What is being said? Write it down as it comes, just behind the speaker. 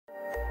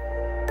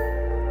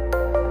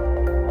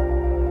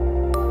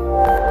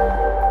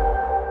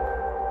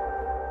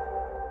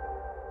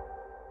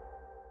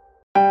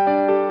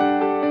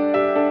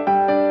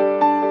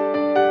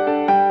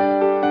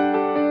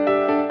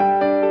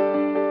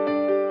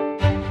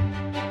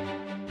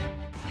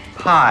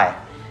pi,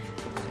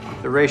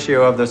 the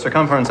ratio of the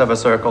circumference of a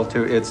circle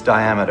to its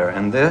diameter.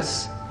 And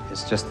this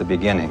is just the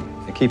beginning.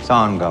 It keeps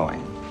on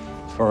going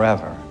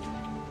forever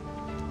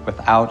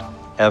without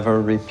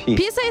ever repeat.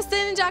 Pi sayısı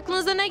denince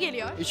aklınıza ne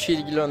geliyor?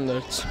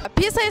 3,14.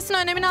 Pi sayısının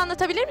önemini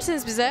anlatabilir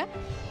misiniz bize?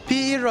 Pi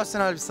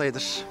irrasyonel bir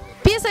sayıdır.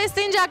 Pi sayısı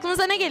deyince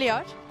aklınıza ne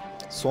geliyor?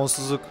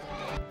 Sonsuzluk.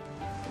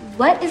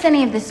 What is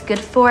any of this good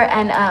for,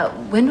 and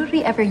when would we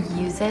ever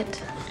use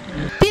it?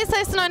 Pi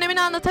sayısının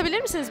önemini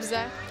anlatabilir misiniz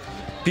bize?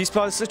 Pi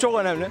sayısı çok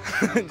önemli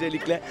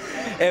öncelikle.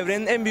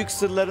 Evrenin en büyük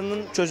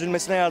sırlarının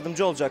çözülmesine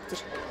yardımcı olacaktır.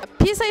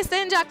 Pi sayısı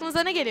deyince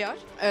aklınıza ne geliyor?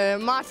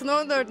 Mart'ın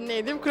 14'ünde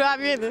yediğim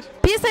kurabiyedir.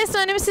 Pi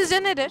sayısının önemi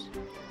sizce nedir?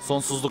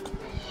 Sonsuzluk.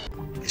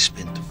 I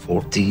spent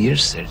 40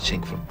 years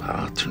searching for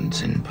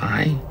patterns in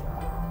pi.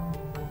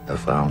 I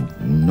found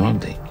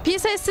nothing. Pi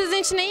sayısı sizin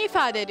için neyi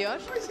ifade ediyor?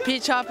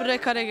 Pi çarpı r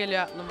kare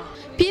geliyor aklıma.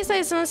 Pi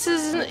sayısının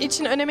sizin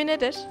için önemi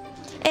nedir?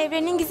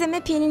 Evrenin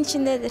gizemi pi'nin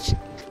içindedir.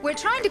 We're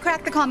trying to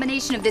crack the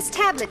combination of this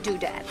tablet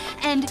doodad,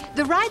 and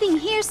the writing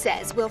here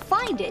says we'll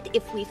find it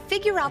if we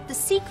figure out the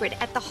secret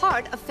at the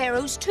heart of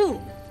Pharaoh's tomb.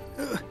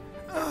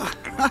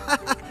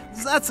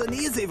 That's an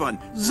easy one.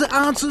 The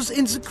answer's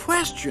in the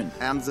question.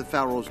 And the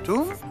Pharaoh's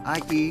tomb,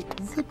 i.e.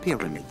 the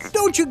pyramids.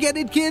 Don't you get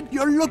it, kid?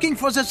 You're looking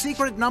for the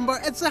secret number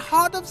at the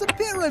heart of the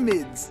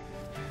pyramids.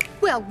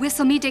 Well,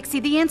 whistle me,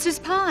 Dixie, the answer's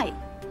pi.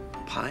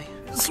 Pi?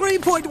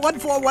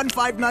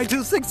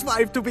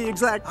 3.14159265 to be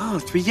exact. Oh,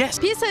 yes.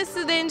 Pi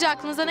sayısı deyince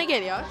aklınıza ne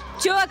geliyor?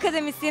 Çoğu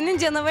akademisyenin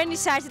canavarın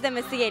işareti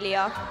demesi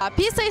geliyor.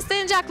 Pi sayısı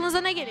deyince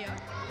aklınıza ne geliyor?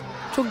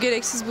 Çok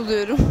gereksiz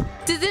buluyorum.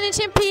 Sizin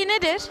için pi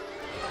nedir?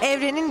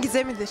 Evrenin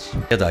gizemidir.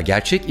 Ya da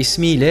gerçek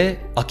ismiyle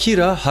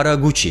Akira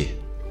Haraguchi.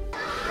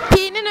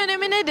 Pi'nin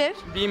önemi nedir?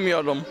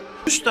 Bilmiyorum.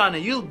 3 tane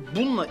yıl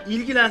bununla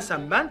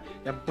ilgilensem ben,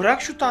 ya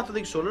bırak şu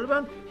tahtadaki soruları,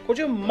 ben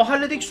koca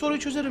mahalledeki soruyu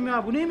çözerim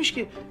ya. Bu neymiş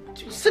ki?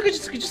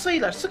 Sıkıcı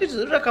sayılar,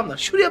 sıkıcı rakamlar.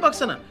 Şuraya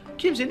baksana.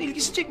 Kimsenin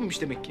ilgisini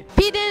çekmemiş demek ki.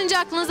 Pi denince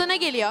aklınıza ne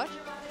geliyor?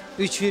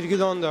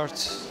 3,14.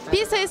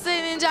 Pi sayısı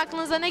denince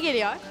aklınıza ne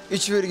geliyor?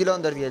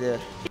 3,14 geliyor.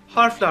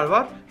 Harfler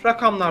var,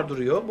 rakamlar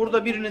duruyor.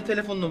 Burada birinin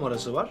telefon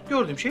numarası var.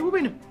 Gördüğüm şey bu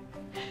benim.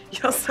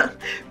 Ya sen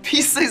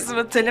pi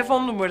sayısına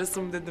telefon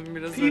numarası mı dedim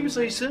biraz Pi mi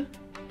sayısı?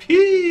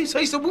 Pi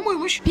sayısı bu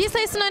muymuş? Pi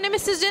sayısının önemi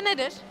sizce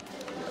nedir?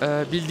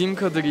 Bildiğim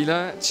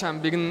kadarıyla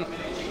çemberin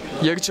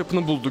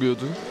yarıçapını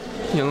bulduruyordu.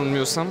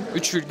 Yanılmıyorsam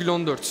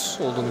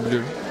 3,14 olduğunu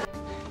biliyorum.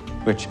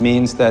 Which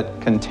means that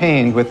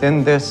contained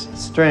within this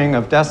string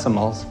of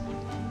decimals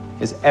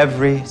is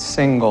every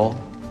single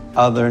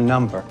other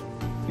number.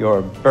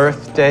 Your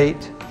birth date,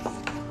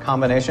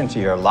 combination to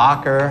your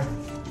locker,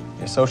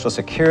 your social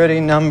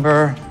security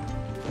number,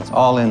 it's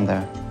all in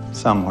there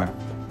somewhere.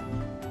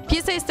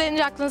 Pi sayısı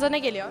deyince aklınıza ne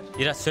geliyor?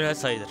 İrrasyonel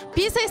sayıdır.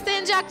 Pi sayısı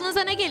deyince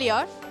aklınıza ne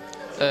geliyor?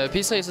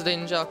 Pi sayısı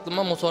deyince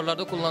aklıma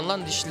motorlarda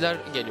kullanılan dişliler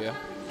geliyor.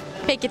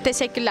 Peki,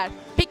 teşekkürler.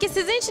 Peki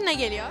sizin için ne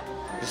geliyor?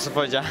 Yusuf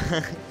Hoca.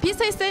 Pi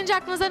sayısı deyince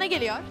aklınıza ne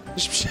geliyor?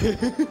 Hiçbir şey.